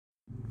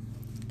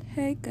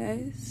Hey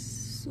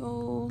guys,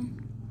 so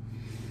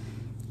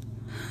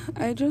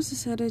I just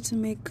decided to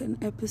make an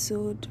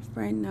episode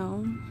right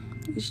now.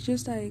 It's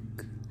just like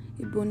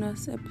a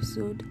bonus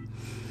episode.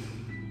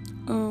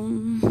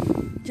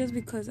 Just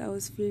because I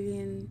was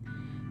feeling,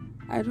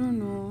 I don't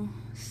know,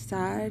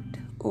 sad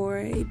or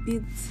a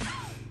bit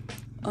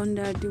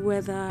under the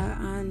weather,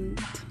 and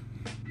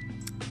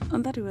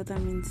under the weather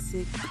means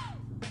sick.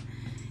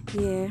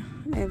 Yeah,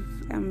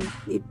 I'm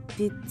a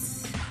bit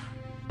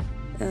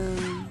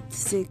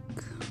sick.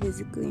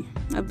 Basically,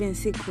 I've been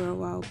sick for a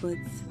while, but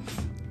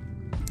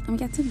I'm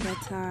getting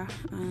better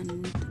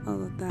and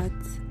all of that.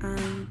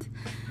 And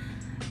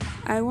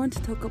I want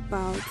to talk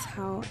about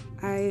how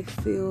I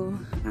feel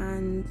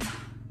and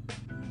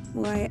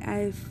why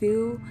I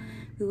feel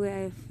the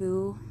way I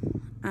feel.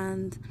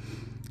 And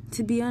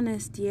to be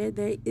honest,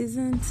 there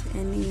isn't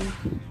any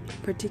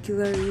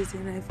particular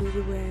reason I feel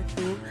the way I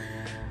feel.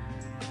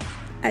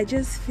 I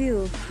just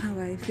feel how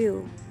I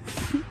feel.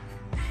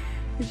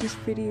 Which is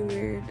pretty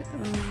weird.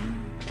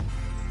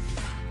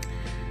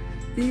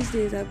 These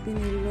days I've been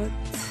a lot,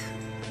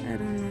 I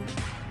don't know,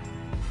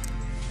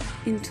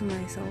 into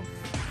myself.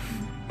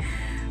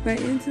 By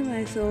into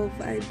myself,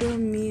 I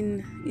don't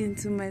mean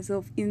into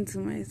myself,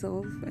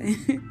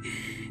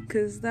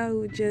 because that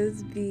would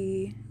just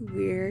be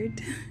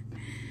weird.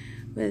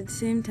 But at the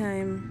same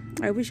time,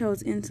 I wish I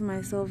was into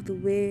myself the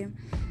way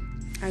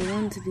I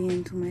want to be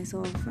into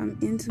myself. I'm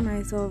into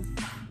myself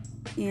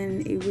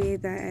in a way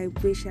that I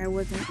wish I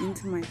wasn't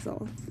into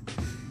myself.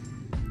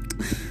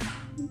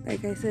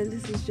 Like I said,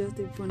 this is just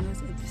a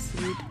bonus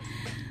episode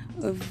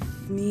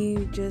of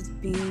me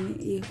just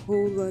being a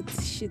whole lot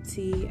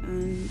shitty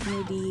and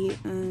moody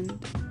and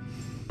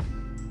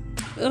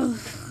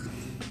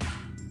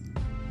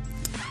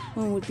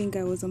one would think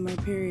I was on my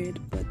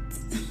period, but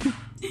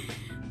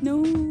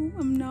no,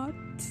 I'm not.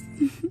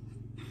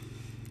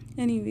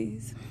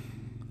 Anyways,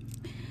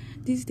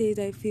 these days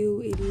I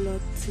feel a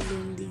lot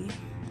lonely.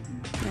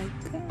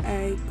 Like,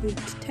 I could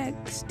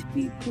text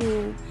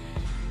people,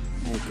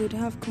 I could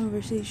have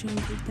conversations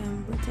with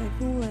them, but I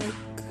feel like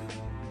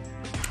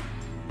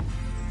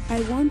I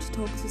want to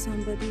talk to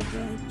somebody,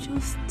 but I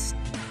just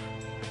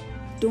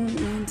don't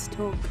want to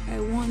talk.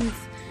 I want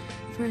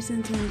the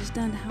person to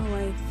understand how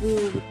I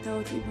feel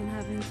without even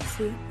having to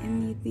say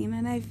anything.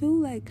 And I feel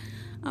like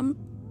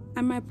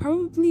I might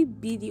probably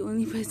be the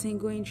only person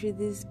going through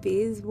this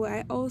phase, but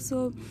I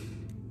also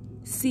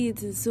see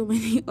it in so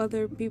many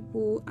other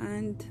people,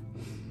 and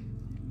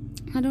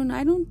I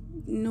don't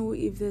know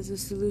if there's a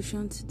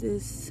solution to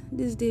this.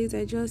 These days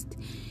I just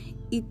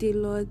eat a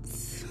lot,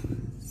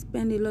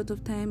 spend a lot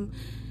of time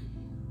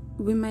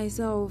with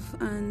myself,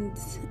 and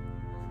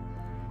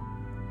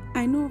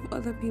I know of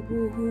other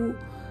people who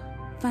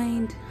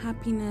find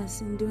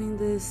happiness in doing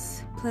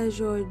this,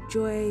 pleasure,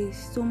 joy,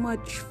 so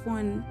much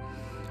fun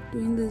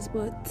doing this,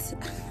 but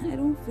I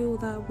don't feel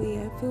that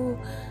way. I feel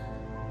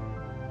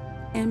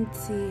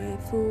empty. I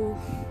feel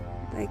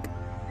like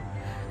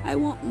I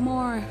want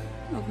more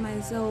of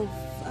myself,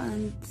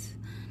 and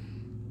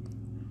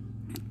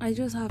I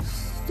just have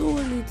so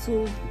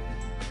little,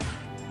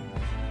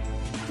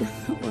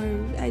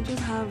 or I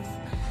just have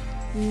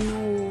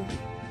no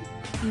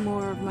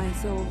more of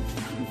myself.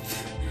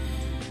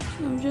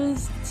 I'm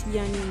just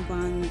yarning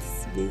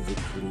bands,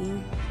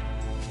 basically.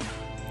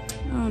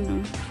 I don't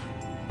know.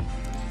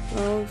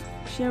 Well,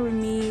 share with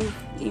me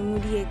a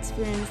moody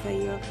experience that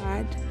you have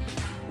had,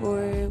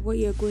 or what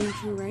you're going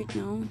through right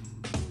now,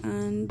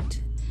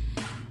 and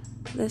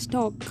let's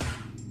talk.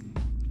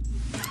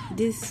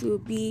 This will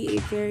be a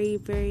very,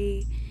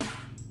 very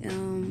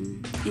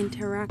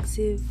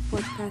interactive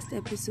podcast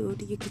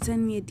episode. You could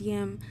send me a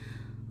DM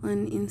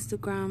on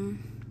Instagram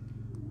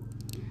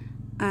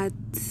at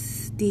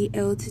the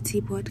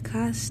LTT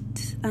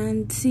podcast,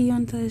 and see you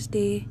on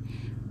Thursday.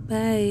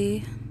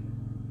 Bye.